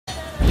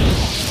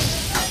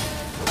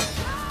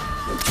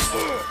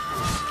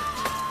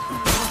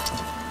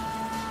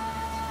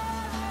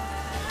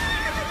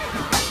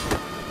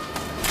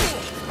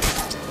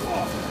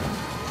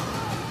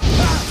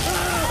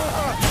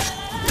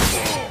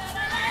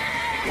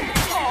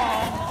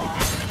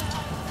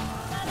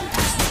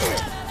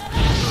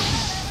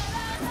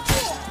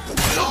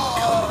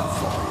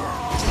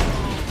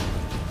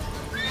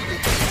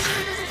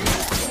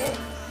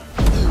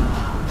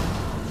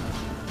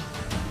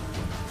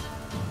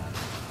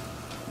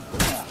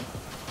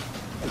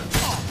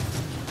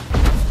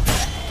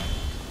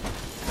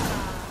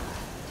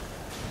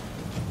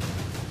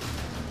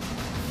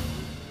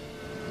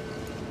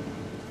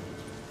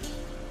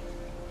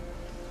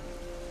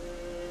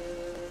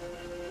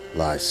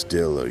Lie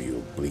still or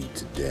you'll bleed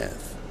to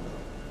death.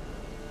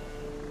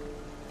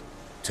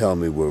 Tell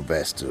me where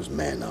Vester's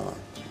men are.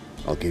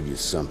 I'll give you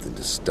something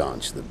to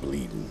staunch the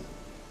bleeding.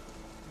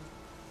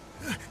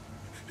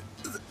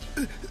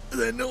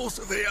 They're north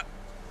of here.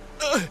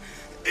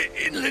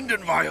 In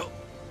Lindenvale.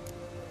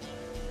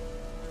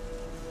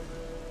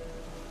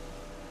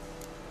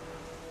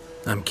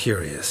 I'm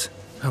curious.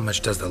 How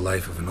much does the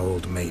life of an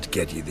old mate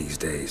get you these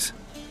days?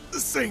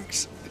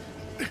 Things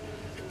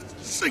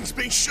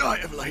been shy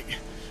of late.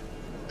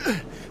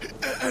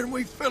 And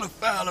we fell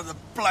afoul of the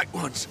Black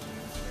Ones.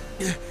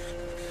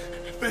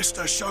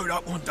 Vesta showed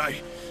up one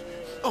day,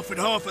 offered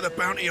half of the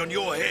bounty on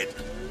your head,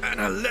 and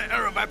a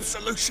letter of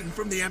absolution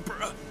from the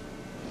Emperor.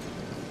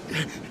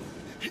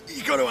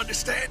 You gotta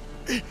understand,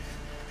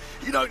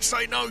 you don't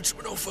say no to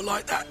an offer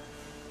like that.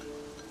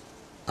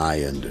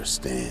 I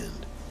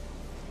understand.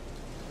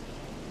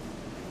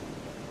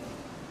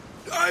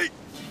 Hey,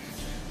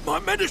 my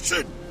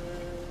medicine!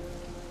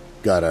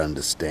 Gotta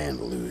understand,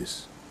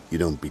 Louis. You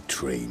don't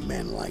betray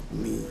men like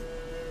me.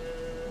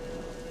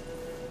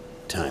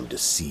 Time to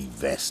see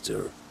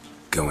Vester.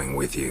 Going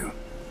with you.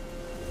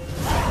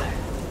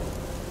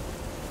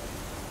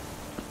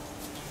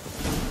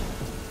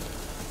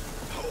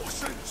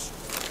 Horses!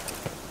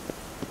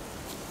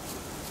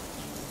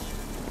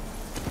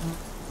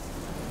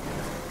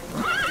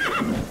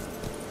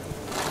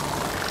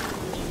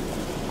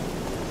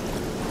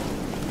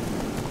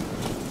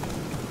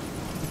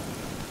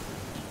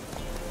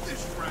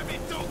 This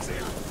rabid dog's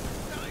here!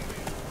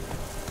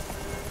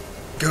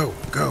 Go,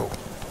 go.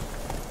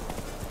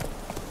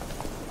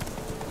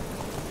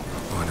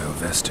 Orno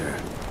Vester.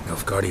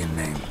 Nilfgaardian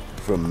name.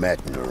 From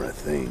Metner, I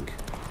think.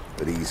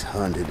 But he's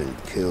hunted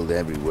and killed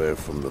everywhere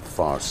from the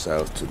far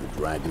south to the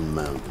Dragon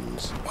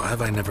Mountains. Why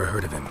have I never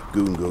heard of him?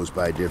 Goon goes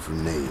by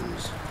different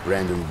names.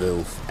 Brandon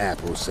Wilf,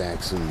 Apple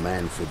Saxon,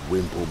 Manfred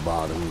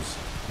Wimplebottoms.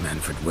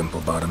 Manfred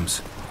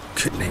Wimplebottoms?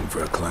 Good name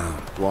for a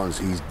clown. Ones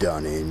he's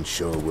done in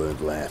sure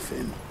weren't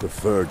laughing.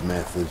 Preferred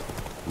method,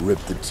 rip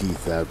the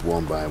teeth out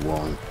one by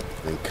one,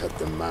 then cut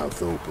the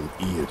mouth open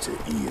ear to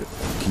ear.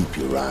 Keep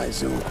your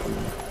eyes open.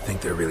 Think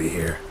they're really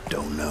here?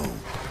 Don't know.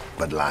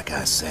 But like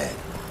I said,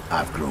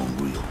 I've grown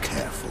real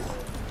careful.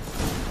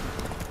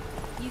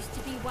 Used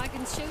to be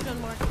wagons showed on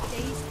market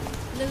days,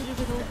 loaded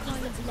with all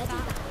kinds of fat.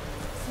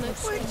 Smoke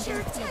What's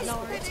your screens, taste,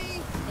 lard.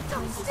 Penny? The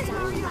Don't times stay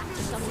where you of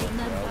some of them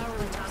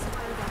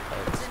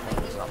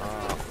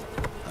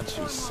And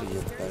she see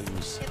your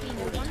bones,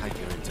 or take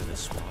her into the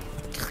swamp.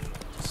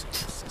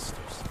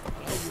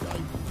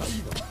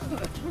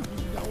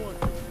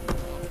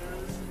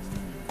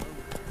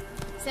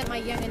 Sent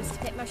my youngins to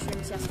pick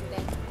mushrooms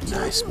yesterday.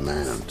 Nice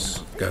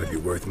mounts. Gotta be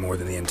worth more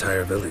than the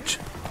entire village.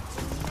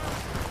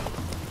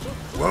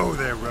 Whoa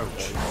there,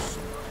 Roach.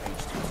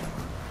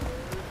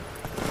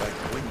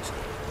 Like winter.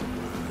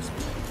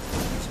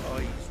 His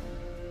eyes.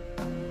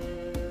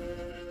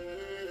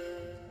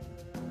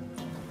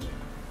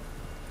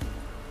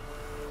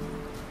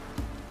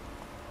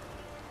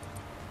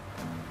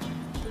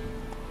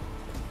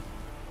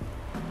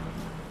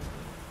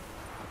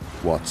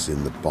 What's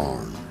in the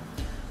barn?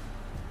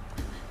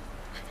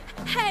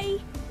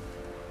 Hey!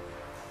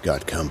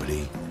 Got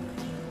company?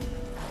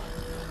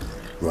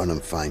 Run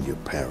and find your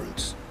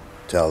parents.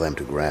 Tell them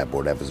to grab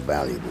whatever's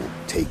valuable,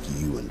 take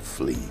you and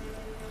flee.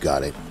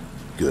 Got it?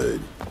 Good.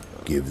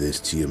 Give this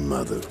to your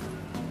mother.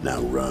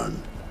 Now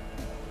run.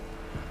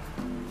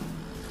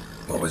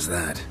 What was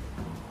that?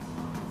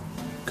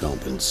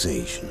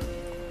 Compensation.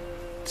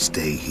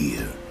 Stay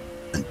here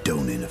and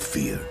don't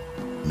interfere,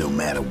 no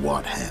matter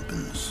what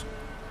happens.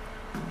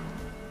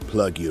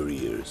 Plug your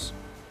ears.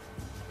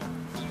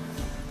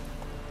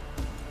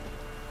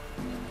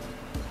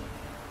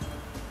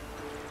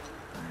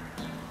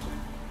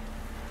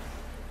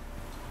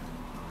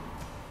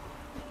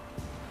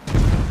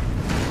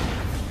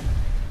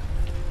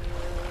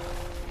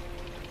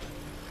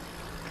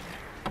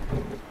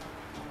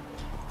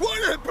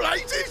 What the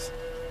blazes?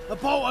 A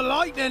bolt of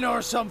lightning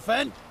or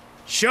something?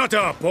 Shut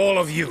up, all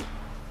of you.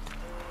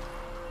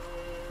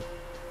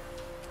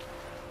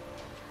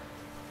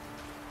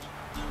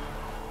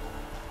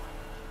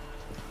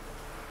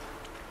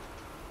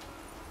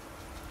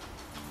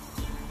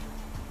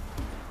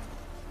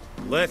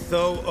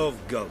 Letho of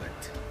Gullet.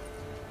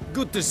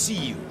 Good to see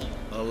you,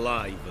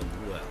 alive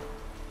and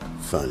well.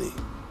 Funny.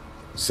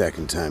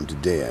 Second time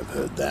today I've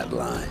heard that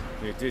lie.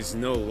 It is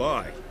no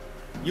lie.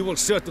 You will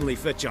certainly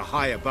fetch a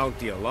higher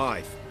bounty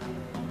alive.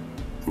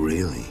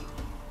 Really?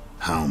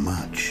 How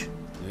much?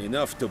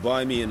 Enough to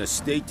buy me an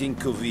estate in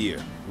Kovir,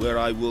 where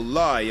I will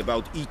lie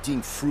about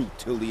eating fruit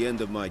till the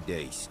end of my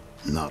days.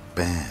 Not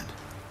bad.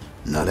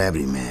 Not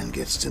every man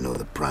gets to know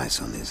the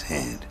price on his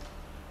head.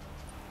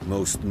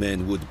 Most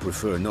men would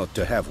prefer not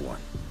to have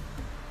one.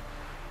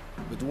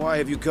 But why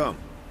have you come?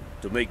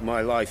 To make my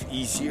life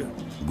easier?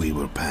 We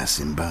were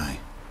passing by.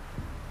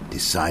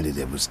 Decided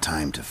it was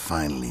time to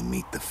finally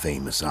meet the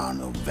famous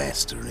Arno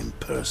Vester in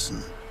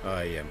person.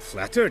 I am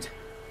flattered.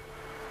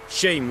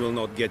 Shame we'll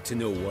not get to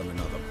know one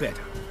another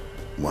better.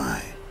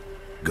 Why?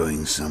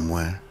 Going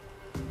somewhere?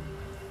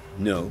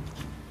 No,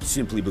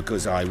 simply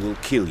because I will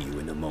kill you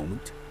in a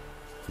moment.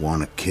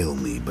 Wanna kill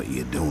me, but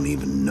you don't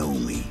even know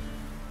me.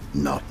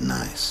 Not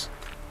nice.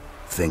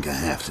 Think I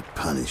have to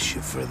punish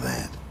you for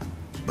that.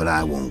 But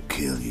I won't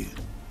kill you.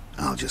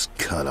 I'll just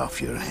cut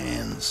off your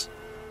hands.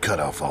 Cut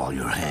off all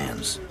your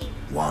hands,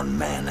 one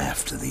man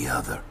after the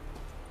other.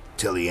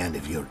 Till the end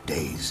of your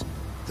days,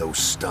 those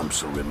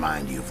stumps will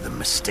remind you of the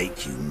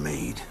mistake you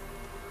made.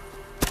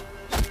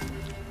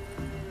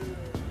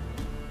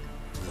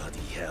 Bloody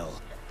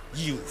hell.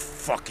 You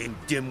fucking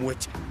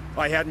dimwit.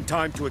 I hadn't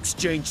time to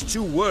exchange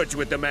 2 words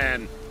with the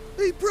man.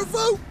 He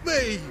provoked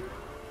me!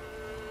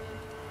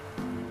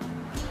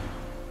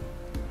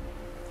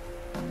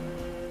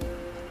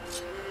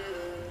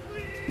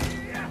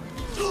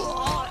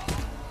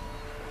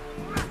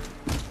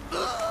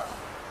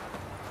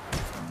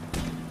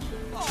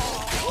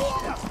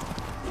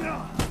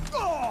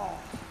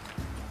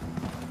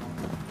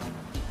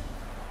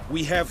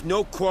 We have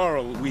no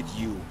quarrel with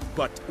you,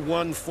 but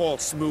one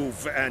false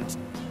move and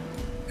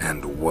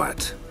And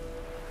what?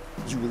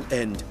 you will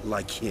end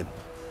like him.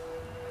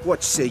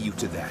 What say you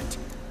to that?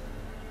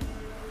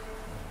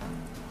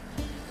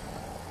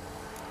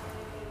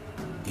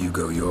 You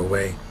go your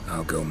way,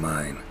 I'll go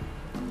mine.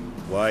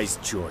 Wise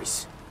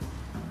choice.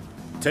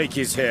 Take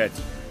his head,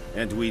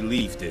 and we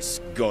leave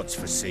this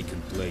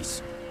god's-forsaken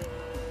place.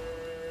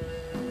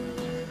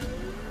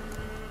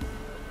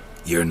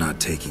 You're not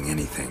taking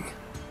anything.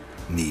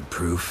 Need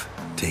proof?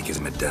 Take his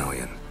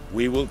medallion.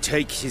 We will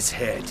take his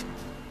head.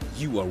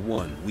 You are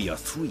 1, we are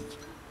 3.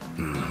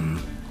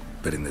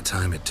 But in the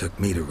time it took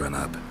me to run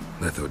up,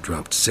 Letho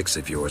dropped 6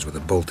 of yours with a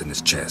bolt in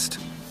his chest.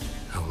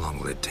 How long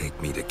will it take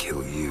me to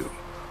kill you?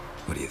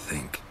 What do you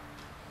think?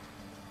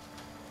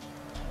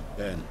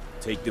 Then,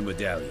 take the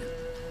medallion.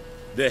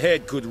 The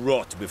head could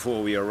rot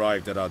before we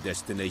arrived at our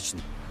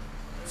destination.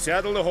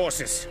 Saddle the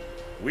horses.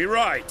 We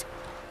ride!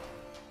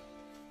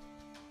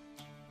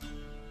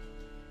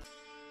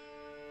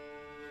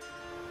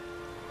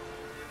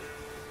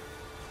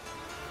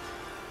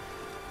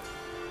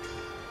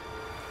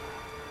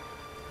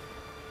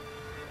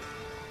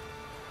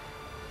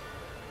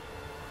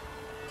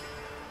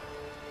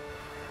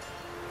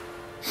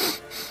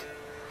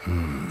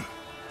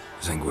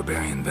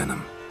 Zenguibarian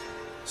venom.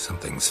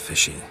 Something's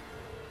fishy.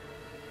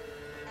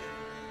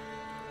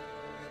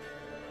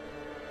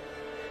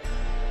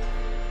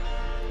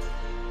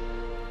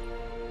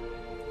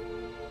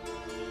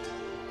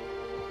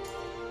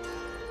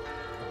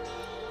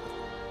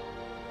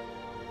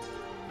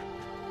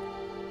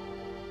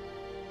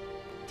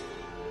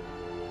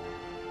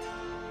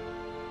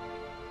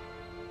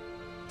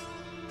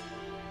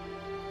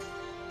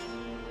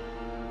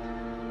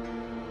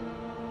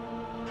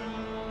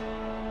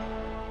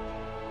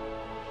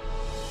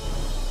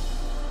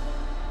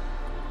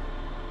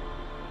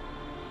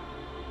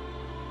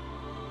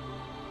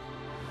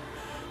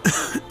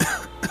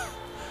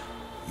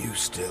 You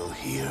still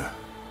here?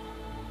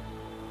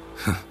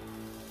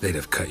 They'd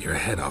have cut your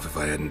head off if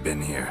I hadn't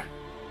been here.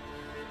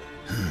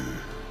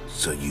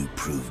 So you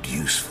proved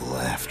useful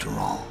after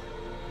all.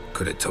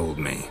 Could have told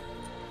me.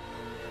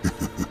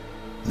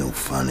 No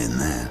fun in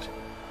that.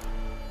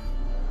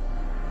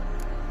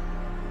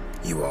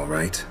 You all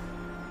right?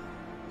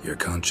 You're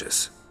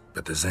conscious,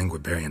 but the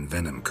Zenguibarian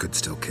venom could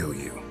still kill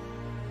you.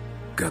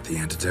 Got the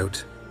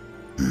antidote?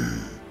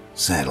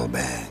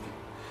 Saddlebag.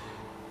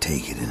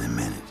 Take it in a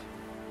minute.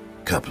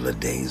 Couple of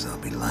days I'll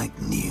be like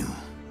new.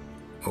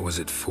 What was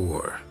it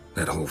for,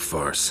 that whole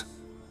farce?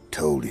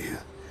 Told you.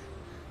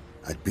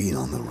 I'd been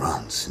on the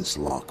run since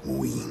Loch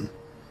Muin.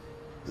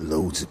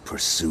 Loads of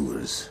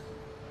pursuers.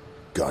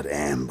 Got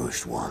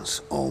ambushed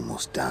once,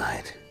 almost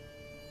died.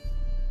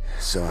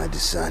 So I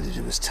decided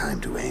it was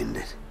time to end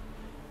it.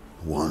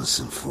 Once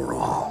and for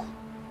all.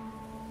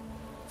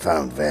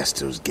 Found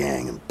Vestor's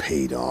gang and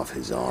paid off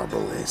his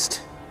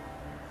arbalist.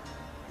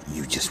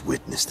 You just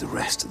witnessed the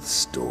rest of the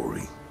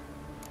story.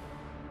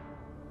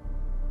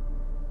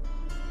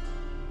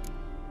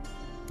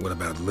 What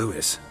about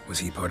Lewis? Was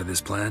he part of this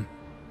plan?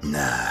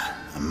 Nah,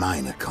 a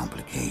minor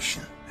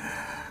complication.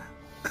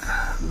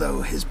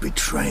 Though his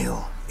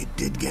betrayal, it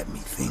did get me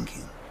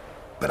thinking.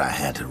 But I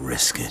had to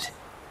risk it.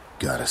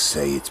 Gotta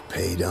say it's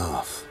paid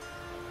off.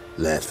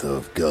 Letho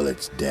of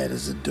Gullet's dead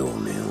as a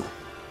doornail.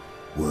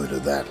 Word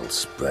of that'll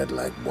spread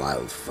like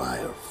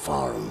wildfire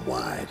far and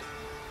wide.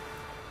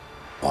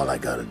 All I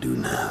gotta do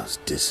now is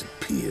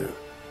disappear.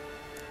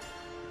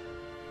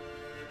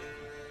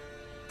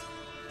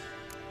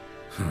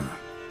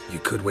 You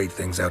could wait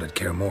things out at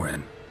Kaer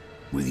Morhen.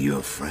 With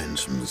your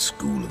friends from the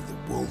School of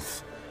the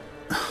Wolf?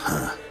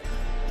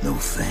 No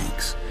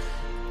thanks.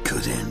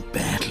 Could end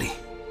badly.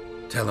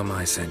 Tell them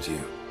I sent you.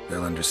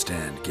 They'll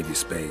understand, give you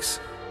space.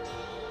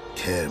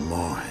 Kaer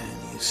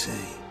Morhen, you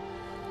say?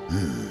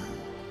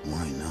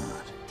 Why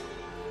not?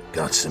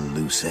 Got some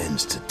loose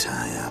ends to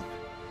tie up,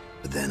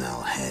 but then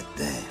I'll head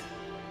there.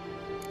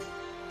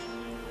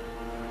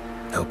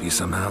 Help you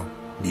somehow?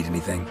 Need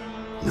anything?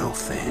 No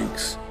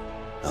thanks.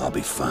 I'll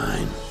be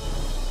fine.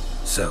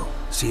 So,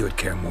 see you at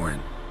Kaer Morhen.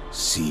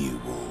 See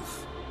you,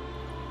 Wolf.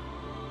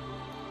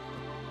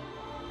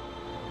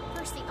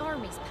 First the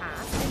armies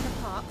passed, then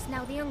the pox,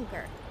 now the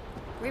hunger.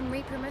 Grim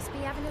Reaper must be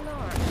having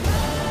alarm.